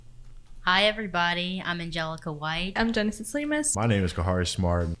Hi, everybody. I'm Angelica White. I'm Genesis Lemus. My name is Kahari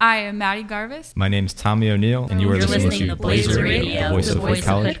Smart. I am Maddie Garvis. My name's Tommy O'Neill, and you are listening to Blazer Radio, the voice of Hood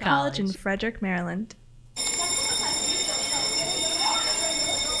College. Hood College in Frederick, Maryland.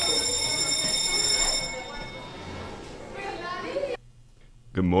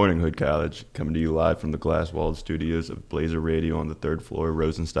 Good morning, Hood College. Coming to you live from the glass-walled studios of Blazer Radio on the third floor of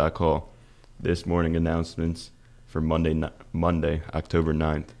Rosenstock Hall. This morning announcements for Monday, October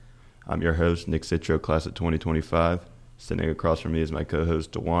 9th. I'm your host, Nick Citro, class of 2025. Sitting across from me is my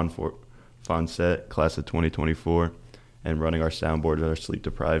co-host, DaJwan Foncette, class of 2024. And running our soundboard is our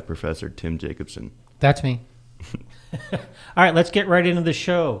sleep-deprived professor, Tim Jacobson. That's me. All right, let's get right into the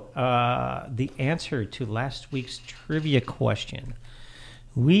show. The answer to last week's trivia question.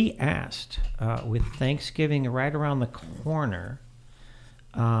 We asked, with Thanksgiving right around the corner,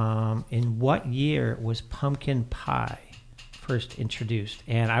 in what year was pumpkin pie first introduced?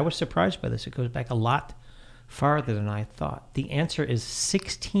 And I was surprised by this. It goes back a lot farther than I thought. The answer is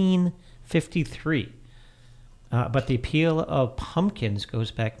 1653. But the appeal of pumpkins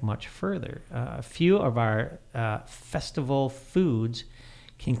goes back much further. A few of our festival foods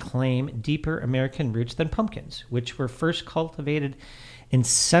can claim deeper American roots than pumpkins, which were first cultivated in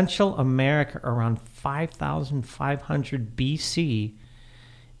Central America around 5,500 BC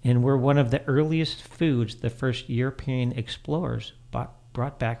and were one of the earliest foods the first European explorers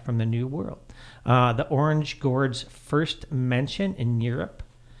brought back from the New World. The orange gourd's first mention in Europe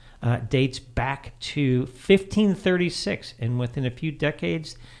dates back to 1536, and within a few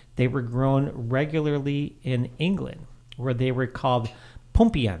decades, they were grown regularly in England, where they were called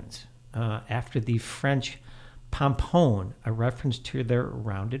pompions, after the French pompon, a reference to their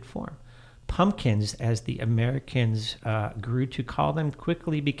rounded form. Pumpkins, as the Americans grew to call them,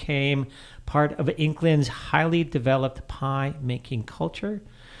 quickly became part of England's highly developed pie-making culture,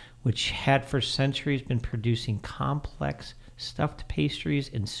 which had for centuries been producing complex stuffed pastries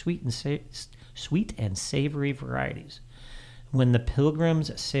in sweet and savory varieties. When the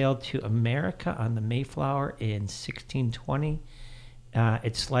Pilgrims sailed to America on the Mayflower in 1620,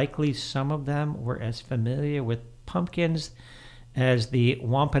 it's likely some of them were as familiar with pumpkins as the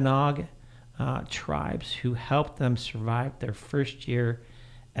Wampanoag tribes who helped them survive their first year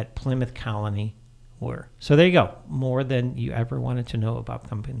at Plymouth Colony were. So there you go. More than you ever wanted to know about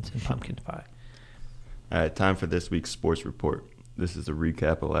pumpkins and pumpkin pie. All right, time for this week's sports report. This is a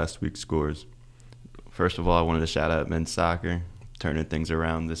recap of last week's scores. First of all, I wanted to shout out men's soccer, turning things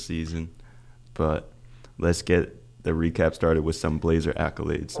around this season. But let's get the recap started with some Blazer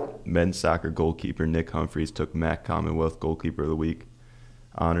accolades. Men's soccer goalkeeper Nick Humphreys took MAC Commonwealth Goalkeeper of the Week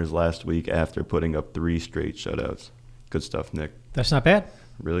honors last week after putting up 3 straight shutouts. Good stuff, Nick. That's not bad.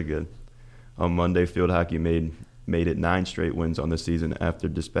 Really good. On Monday, field hockey made it 9 straight wins on the season after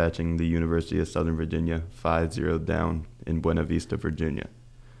dispatching the University of Southern Virginia 5-0 down in Buena Vista, Virginia.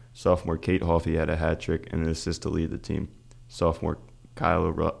 Sophomore Kate Hoffey had a hat trick and an assist to lead the team. Sophomore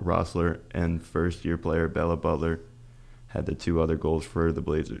Kyla Rossler and first-year player Bella Butler had the 2 other goals for the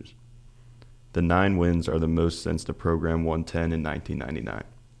Blazers. The 9 wins are the most since the program won 10 in 1999.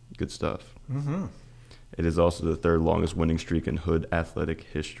 Good stuff. Mm-hmm. It is also the 3rd longest winning streak in Hood athletic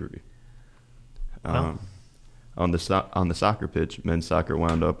history. Wow. On the soccer pitch, men's soccer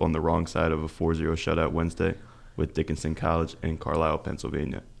wound up on the wrong side of a 4-0 shutout Wednesday with Dickinson College in Carlisle,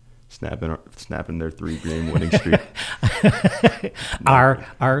 Pennsylvania, snapping their 3-game winning streak.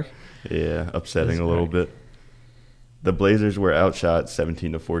 Upsetting a little bit. The Blazers were outshot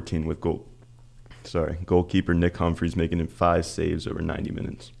 17-14 with goalkeeper Nick Humphreys making 5 saves over 90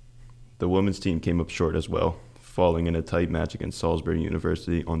 minutes. The women's team came up short as well, falling in a tight match against Salisbury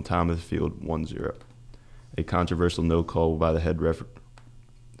University on Thomas Field 1-0. A controversial no call by the head referee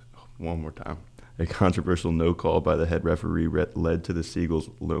led to the Seagulls'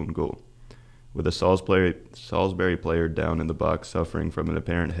 lone goal. With a Salisbury player down in the box suffering from an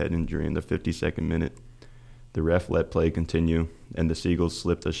apparent head injury in the 52nd minute, the ref let play continue, and the Seagulls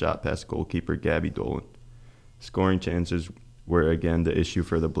slipped a shot past goalkeeper Gabby Dolan. Scoring chances were again the issue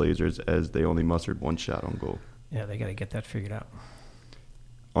for the Blazers as they only mustered 1 shot on goal. Yeah, they got to get that figured out.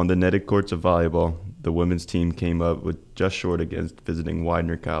 On the netted courts of volleyball, the women's team came up with just short against visiting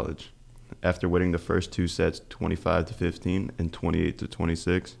Widener College. After winning the first 2 sets 25-15 and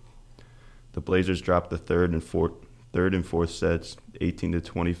 28-26, the Blazers dropped the third and fourth sets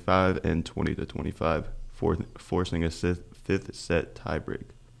 18-25 and 20-25. Forcing a 5th set tiebreak.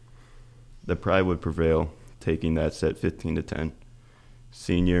 The Pride would prevail, taking that set 15-10.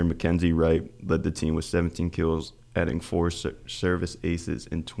 Senior Mackenzie Wright led the team with 17 kills, adding 4 service aces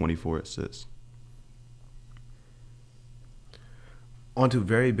and 24 assists. On to a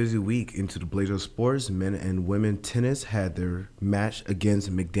very busy week into the Blazer sports. Men and women tennis had their match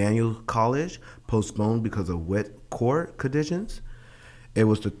against McDaniel College postponed because of wet court conditions. It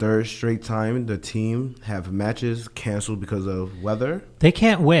was the third straight time the team have matches canceled because of weather. They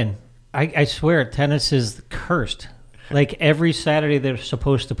can't win. I swear, tennis is cursed. Like every Saturday they're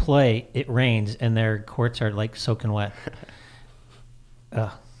supposed to play, it rains and their courts are like soaking wet.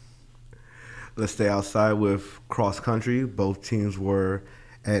 Let's stay outside with cross country. Both teams were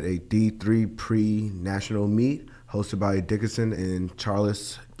at a D3 pre-national meet hosted by Dickinson in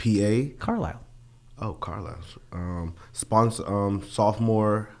Charles, PA. Carlisle. Oh, Carlisle.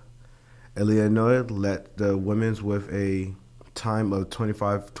 Sophomore Eleanor led the women's with a time of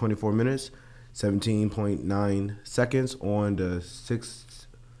 24 minutes, 17.9 seconds on the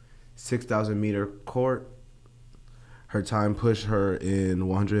 6,000 meter court. Her time pushed her in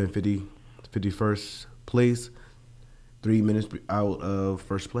 51st place, 3 minutes out of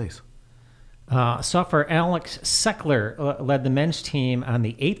first place. Sophomore Alex Seckler led the men's team on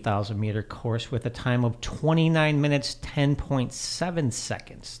the 8,000 meter course with a time of 29 minutes, 10.7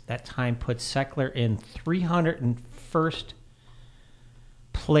 seconds. That time put Seckler in 301st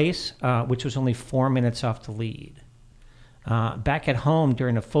place, which was only 4 minutes off the lead. Back at home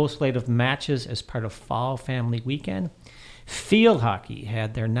during a full slate of matches as part of Fall Family Weekend, field hockey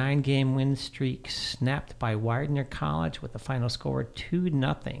had their 9-game win streak snapped by Widener College with the final score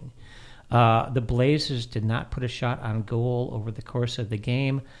 2-0. The Blazers did not put a shot on goal over the course of the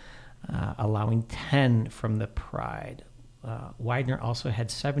game, allowing 10 from the Pride. Widener also had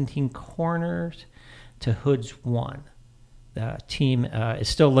 17 corners to Hood's 1. The team is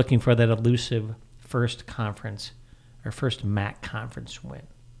still looking for that elusive first MAC conference win.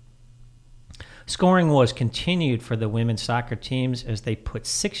 Scoring was continued for the women's soccer teams as they put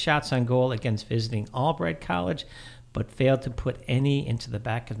 6 shots on goal against visiting Albright College, but failed to put any into the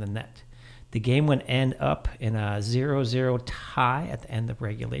back of the net. The game would end up in a 0-0 tie at the end of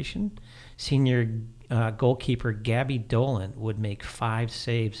regulation. Senior goalkeeper Gabby Dolan would make 5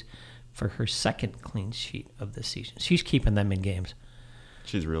 saves for her second clean sheet of the season. She's keeping them in games.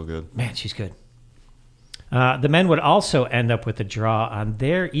 She's real good. Man, she's good. The men would also end up with a draw on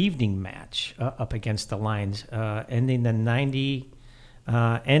their evening match up against the Lions, ending the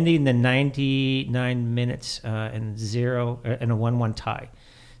 99 minutes in a 1-1 tie.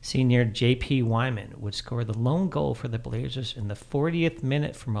 Senior J.P. Wyman would score the lone goal for the Blazers in the 40th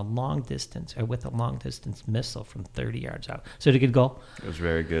minute from a long distance missile from 30 yards out. So it a good goal? It was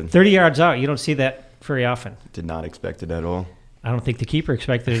very good. 30 yards out, you don't see that very often. Did not expect it at all. I don't think the keeper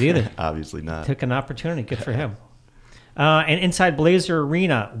expected it either. Obviously not. Took an opportunity. Good for him. And inside Blazer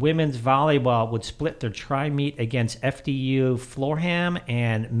Arena, women's volleyball would split their tri-meet against FDU Florham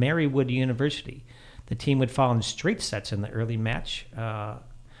and Marywood University. The team would fall in straight sets in the early match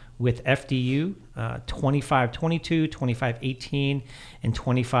with FDU 25-22, 25-18, and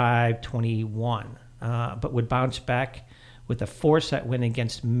 25-21, but would bounce back with a 4-set win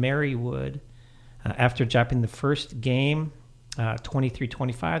against Marywood. After dropping the first game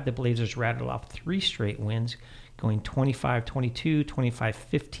 23-25, the Blazers rattled off 3 straight wins, going 25-22,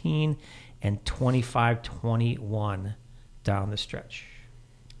 25-15, and 25-21 down the stretch.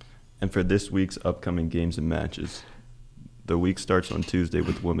 And for this week's upcoming games and matches, the week starts on Tuesday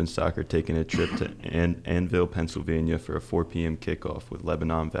with women's soccer taking a trip to Annville, Pennsylvania for a 4 p.m. kickoff with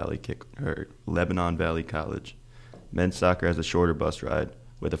Lebanon Valley College. Men's soccer has a shorter bus ride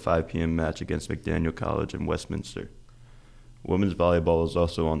with a 5 p.m. match against McDaniel College in Westminster. Women's volleyball is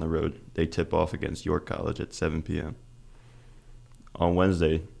also on the road. They tip off against York College at 7 p.m. On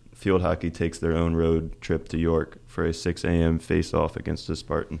Wednesday, field hockey takes their own road trip to York for a 6 a.m. face-off against the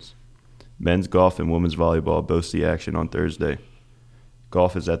Spartans. Men's golf and women's volleyball both see action on Thursday.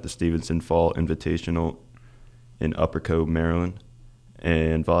 Golf is at the Stevenson Fall Invitational in Upper Cove, Maryland,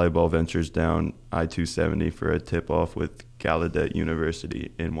 and volleyball ventures down I-270 for a tip-off with Gallaudet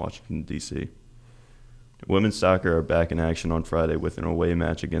University in Washington, D.C. Women's soccer are back in action on Friday with an away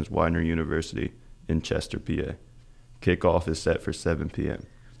match against Widener University in Chester, PA. Kickoff is set for 7 p.m.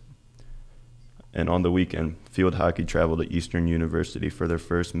 And on the weekend, field hockey traveled to Eastern University for their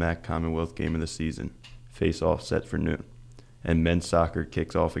first MAC Commonwealth game of the season. Face-off set for noon. And men's soccer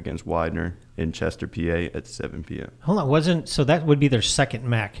kicks off against Widener in Chester, PA at 7 p.m. Hold on, so that would be their second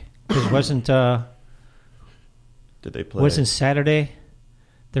MAC. Because Did they play? Wasn't Saturday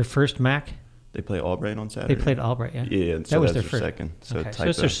their first MAC? They play Albright on Saturday? They played Albright, yeah. Yeah, that so was that's their first. Second. So, okay, so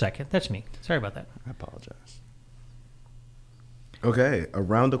it's their second. That's me. Sorry about that. I apologize. Okay,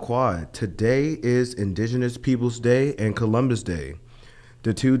 around the quad. Today is Indigenous Peoples Day and Columbus Day.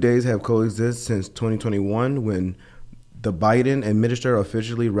 The 2 days have coexisted since 2021 when The Biden administration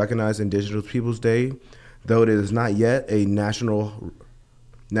officially recognized Indigenous Peoples Day, though it is not yet a national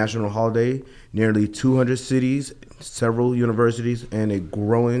holiday. Nearly 200 cities, several universities, and a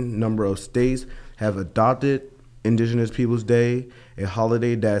growing number of states have adopted Indigenous Peoples Day, a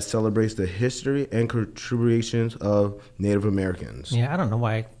holiday that celebrates the history and contributions of Native Americans. Yeah, I don't know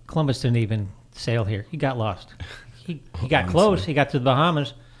why Columbus didn't even sail here. He got lost. He got close. He got to the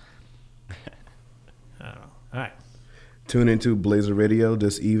Bahamas. I don't know. All right. Tune into Blazer Radio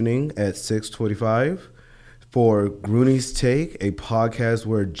this evening at 6:25 for Grooney's Take, a podcast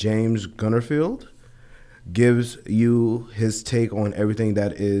where James Gunnerfield gives you his take on everything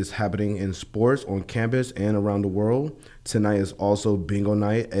that is happening in sports on campus and around the world. Tonight is also Bingo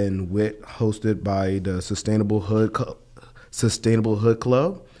Night and Wit, hosted by the Sustainable Hood Club.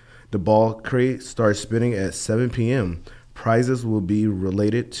 The ball crate starts spinning at 7 p.m. Prizes will be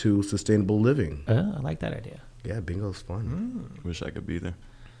related to sustainable living. I like that idea. Yeah, bingo's fun. Wish I could be there.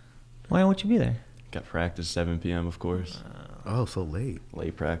 Why won't you be there? Got practice 7 p.m. of course. Oh, so late.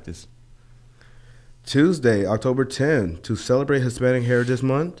 Late practice. Tuesday, October 10th, to celebrate Hispanic Heritage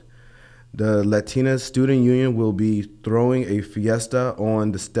Month, the Latina Student Union will be throwing a fiesta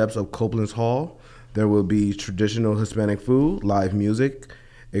on the steps of Copeland's Hall. There will be traditional Hispanic food, live music,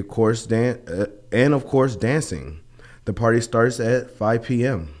 and of course dancing. The party starts at 5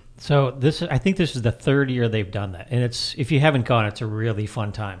 p.m. So I think this is the third year they've done that, and if you haven't gone, it's a really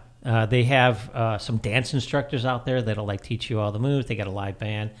fun time. They have some dance instructors out there that'll teach you all the moves. They got a live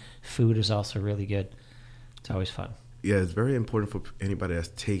band. Food is also really good. It's always fun. Yeah, it's very important for anybody that's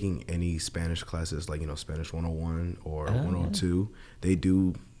taking any Spanish classes, Spanish 101 or 102. Yeah. They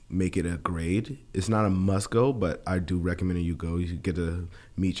do make it a grade. It's not a must go, but I do recommend that you go. You get to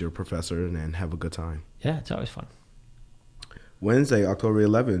meet your professor and have a good time. Yeah, it's always fun. Wednesday, October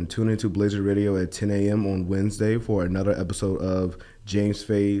 11th, tune into Blazer Radio at 10 a.m. on Wednesday for another episode of James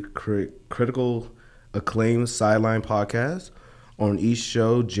Fade Critical Acclaim Sideline Podcast. On each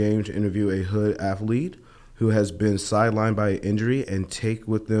show, James interview a hood athlete who has been sidelined by an injury and talk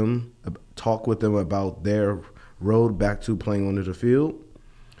with them about their road back to playing on the field.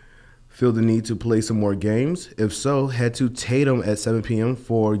 Feel the need to play some more games? If so, head to Tatum at 7 p.m.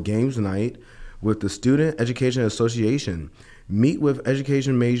 for games night with the Student Education Association. Meet with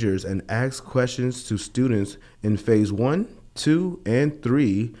education majors and ask questions to students in Phase 1, 2, and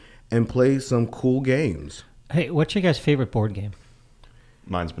 3 and play some cool games. Hey, what's your guys' favorite board game?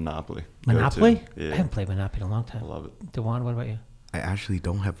 Mine's Monopoly. Monopoly? Yeah. I haven't played Monopoly in a long time. I love it. DaJwan, what about you? I actually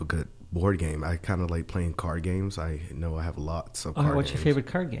don't have a good board game. I kind of like playing card games. I know I have lots of card games. What's your favorite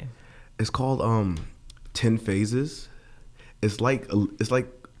card game? It's called 10 Phases. It's like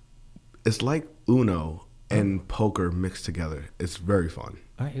Uno and poker mixed together. It's very fun.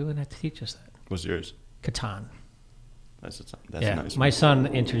 All right, you're going to have to teach us that. What's yours? Catan. That's a nice one. My son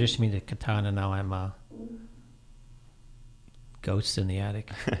introduced me to Catan, and now I'm ghosts in the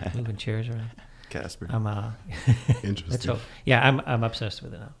attic, moving chairs around. Casper. I'm Interesting. I'm obsessed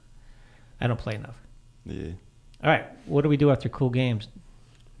with it now. I don't play enough. Yeah. All right, what do we do after cool games?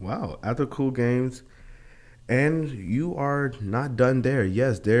 Wow, after cool games, and you are not done there.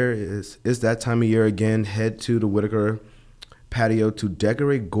 Yes, it's that time of year again. Head to the Whitaker patio to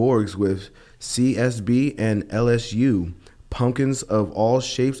decorate gourds with CSB and LSU. Pumpkins of all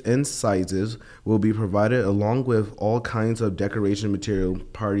shapes and sizes will be provided along with all kinds of decoration material.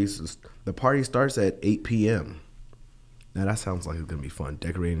 The party starts at 8 p.m. Now that sounds like it's going to be fun,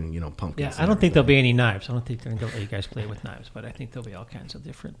 decorating, pumpkins. Yeah, I don't think there'll be any knives. I don't think they're going to let you guys play with knives, but I think there'll be all kinds of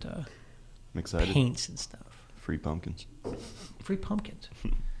different I'm excited. paints and stuff. Free pumpkins. Free pumpkins.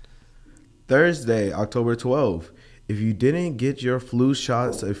 Thursday, October 12th. If you didn't get your flu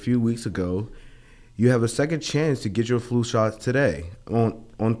shots a few weeks ago, you have a second chance to get your flu shots today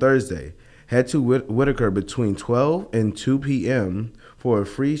on Thursday. Head to Whitaker between 12 and 2 p.m. for a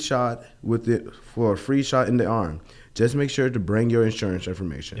free shot in the arm. Just make sure to bring your insurance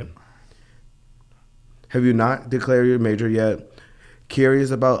information. Yep. Have you not declared your major yet?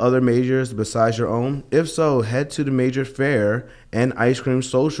 Curious about other majors besides your own? If so, head to the Major Fair and Ice Cream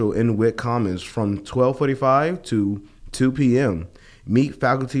Social in Witt Commons from 12:45 to 2 p.m. Meet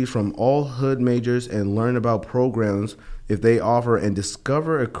faculty from all hood majors and learn about programs if they offer and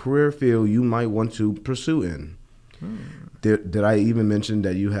discover a career field you might want to pursue in. Did I even mention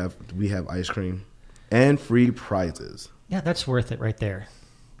that we have ice cream and free prizes? Yeah, that's worth it right there.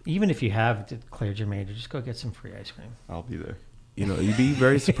 Even if you have declared your major, just go get some free ice cream. I'll be there. You'd be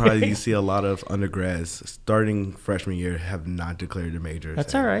very surprised. You see a lot of undergrads starting freshman year have not declared their majors.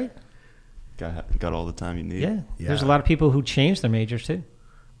 That's all right. Got all the time you need. Yeah. There's a lot of people who change their majors too.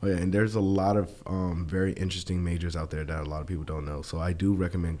 Oh yeah, and there's a lot of very interesting majors out there that a lot of people don't know. So I do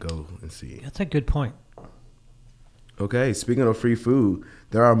recommend go and see. That's a good point. Okay, speaking of free food,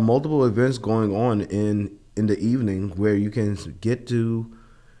 there are multiple events going on in the evening where you can get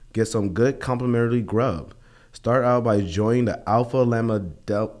some good complimentary grub. Start out by joining the Alpha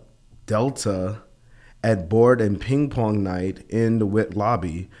Lambda Delta at board and ping pong night in the WIT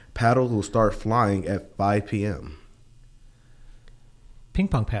lobby. Paddles will start flying at 5 p.m. Ping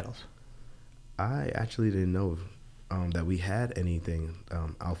pong paddles. I actually didn't know that we had anything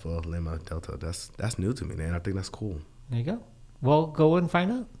Alpha Lambda Delta. That's new to me, man. I think that's cool. There you go. Well, go and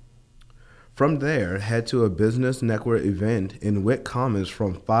find out. From there, head to a business network event in WIT Commons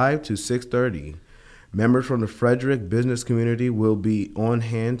from 5 to 6:30. Members from the Frederick business community will be on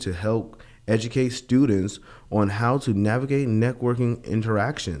hand to help educate students on how to navigate networking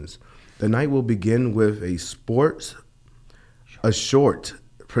interactions. The night will begin with a short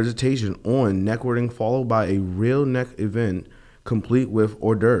presentation on networking, followed by a real neck event complete with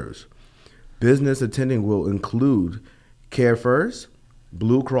hors d'oeuvres. Business attending will include Care First,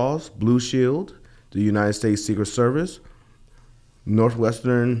 Blue Cross, Blue Shield, the United States Secret Service,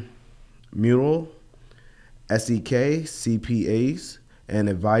 Northwestern Mutual, SEK, CPAs and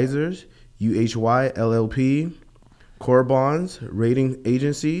Advisors, UHY, LLP, Core Bonds, Rating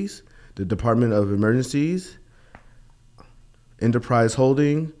Agencies, the Department of Emergencies, Enterprise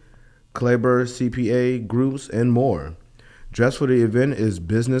Holding, Kleber CPA Groups, and more. Dress for the event is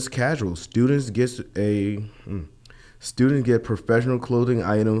business casual. Students get professional clothing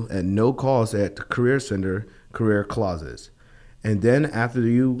items at no cost at the Career Center Career Closets. And then after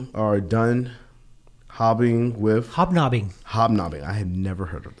you are done Hobnobbing. I had never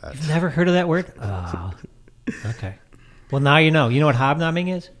heard of that. You've never heard of that word? Oh, okay. Well, now you know. You know what hobnobbing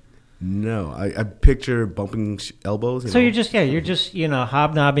is? No, I picture bumping elbows. So you're just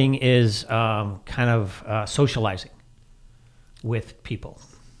hobnobbing is kind of socializing with people.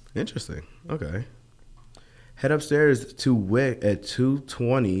 Interesting. Okay. Head upstairs to WIC at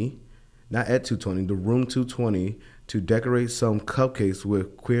 220, not at 220, the room 220, to decorate some cupcakes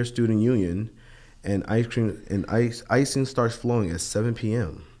with Queer Student Union, and ice cream and icing starts flowing at 7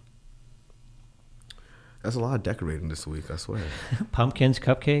 p.m. That's a lot of decorating this week, I swear. Pumpkins,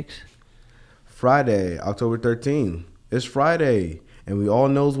 cupcakes. Friday, October 13th. It's Friday, and we all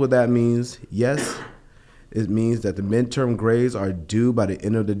knows what that means. Yes, it means that the midterm grades are due by the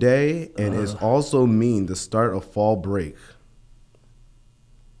end of the day, and it's also mean the start of fall break.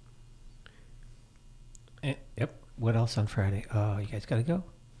 Yep. What else on Friday? Oh, you guys got to go?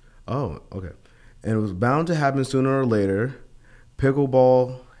 Oh, okay. And it was bound to happen sooner or later.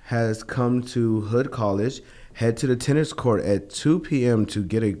 Pickleball has come to Hood College. Head to the tennis court at 2 p.m. to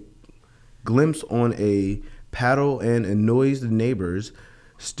get a glimpse on a paddle and annoys the neighbors.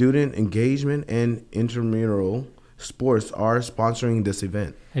 Student engagement and intramural sports are sponsoring this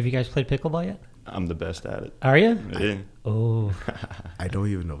event. Have you guys played pickleball yet? I'm the best at it. Are you? Yeah. I don't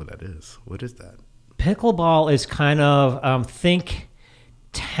even know what that is. What is that? Pickleball is kind of think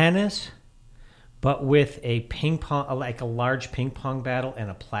tennis, but with a ping pong, like a large ping pong battle and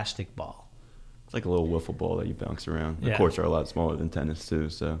a plastic ball. It's like a little wiffle ball that you bounce around. The Yeah. courts are a lot smaller than tennis too,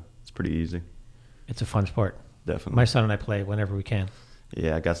 so it's pretty easy. It's a fun sport. Definitely. My son and I play whenever we can.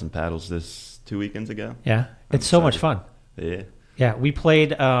 Yeah, I got some paddles 2 weekends ago. Yeah, I'm it's so much excited. fun. Yeah. Yeah, we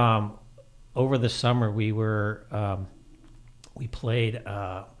played over the summer. We played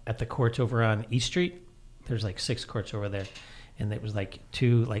at the courts over on East Street. There's like 6 courts over there, and it was like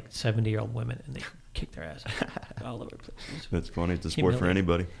 2 70-year-old women, and they kicked their ass all over the place. It's funny. It's a sport for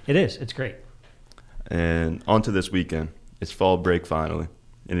anybody. It is. It's great. And on to this weekend. It's fall break finally.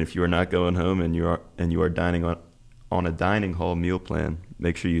 And if you are not going home and you are dining on a dining hall meal plan,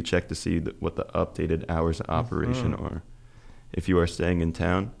 make sure you check to see what the updated hours of operation are. If you are staying in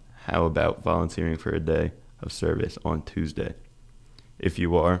town, how about volunteering for a day of service on Tuesday? If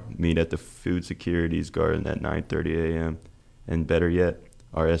you are, meet at the Food Securities Garden at 9:30 a.m. And better yet,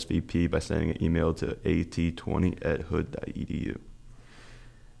 RSVP by sending an email to at20@hood.edu.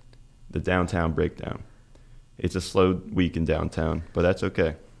 The downtown breakdown. It's a slow week in downtown, but that's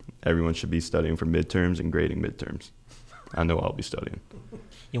okay. Everyone should be studying for midterms and grading midterms. I know I'll be studying.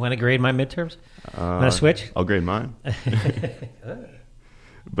 You want to grade my midterms? Want to switch? I'll grade mine.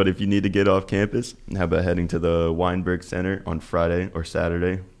 But if you need to get off campus, how about heading to the Weinberg Center on Friday or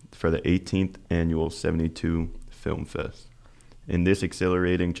Saturday for the 18th annual 72 Film Fest. In this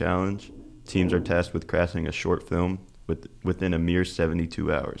exhilarating challenge, teams are tasked with crafting a short film within a mere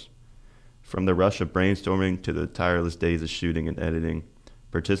 72 hours. From the rush of brainstorming to the tireless days of shooting and editing,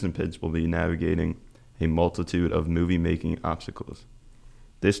 participants will be navigating a multitude of movie-making obstacles.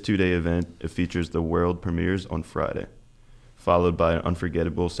 This 2-day event, it features the world premieres on Friday, followed by an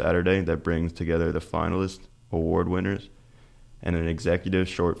unforgettable Saturday that brings together the finalists, award winners, and an executive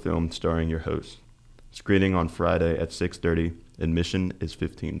short film starring your host. Screening on Friday at 6:30. Admission is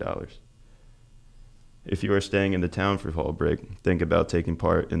 $15. If you are staying in the town for fall break, think about taking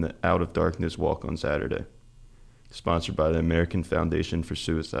part in the Out of Darkness Walk on Saturday, sponsored by the American Foundation for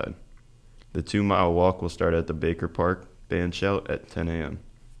Suicide. The 2-mile walk will start at the Baker Park Band Shell at 10 a.m.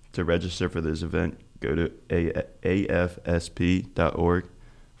 To register for this event, go to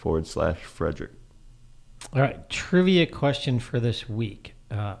afsp.org/Frederick. All right, trivia question for this week.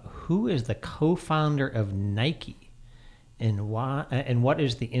 Who is the co-founder of Nike, and why? And what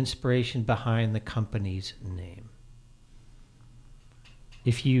is the inspiration behind the company's name?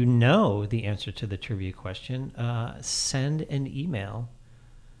 If you know the answer to the trivia question, send an email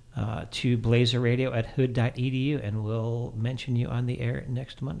to blazerradio@hood.edu, and we'll mention you on the air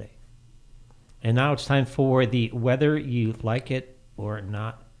next Monday. And now it's time for the whether you like it or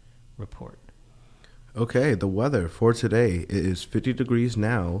not report. Okay, the weather for today, it is 50 degrees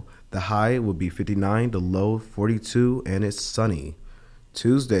now. The high will be 59, the low 42, and it's sunny.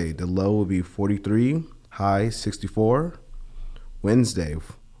 Tuesday, the low will be 43, high 64. Wednesday,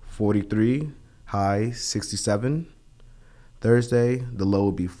 43, high 67. Thursday, the low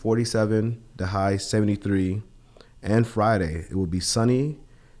will be 47, the high 73. And Friday, it will be sunny,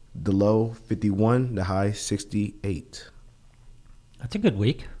 the low 51, the high 68. That's a good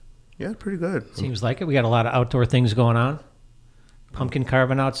week. Yeah, pretty good. Seems like it. We got a lot of outdoor things going on. Pumpkin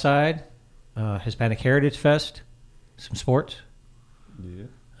carving outside, Hispanic Heritage Fest, some sports. Yeah.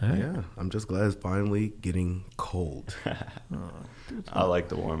 All right. Yeah, I'm just glad it's finally getting cold. I like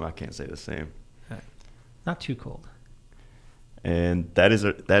the warm. I can't say the same. Not too cold. And that is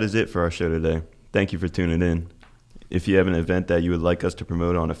it for our show today. Thank you for tuning in. If you have an event that you would like us to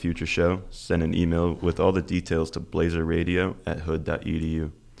promote on a future show, send an email with all the details to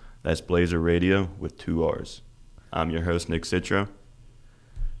blazerradio@hood.edu. That's Blazer Radio with 2 R's. I'm your host, Nick Citro.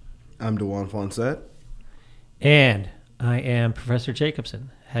 I'm DaJwan Foncette. And I am Professor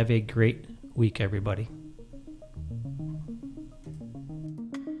Jacobson. Have a great week, everybody.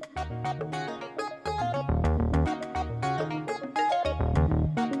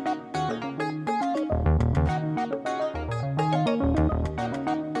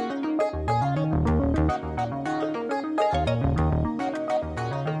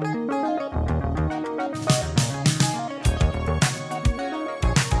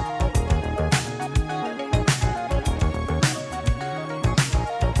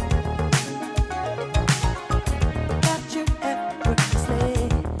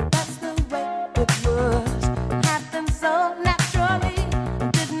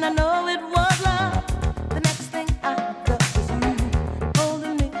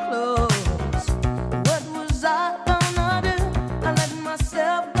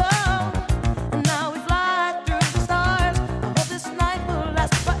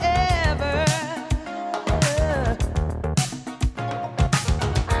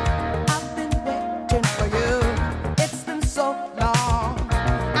 For you.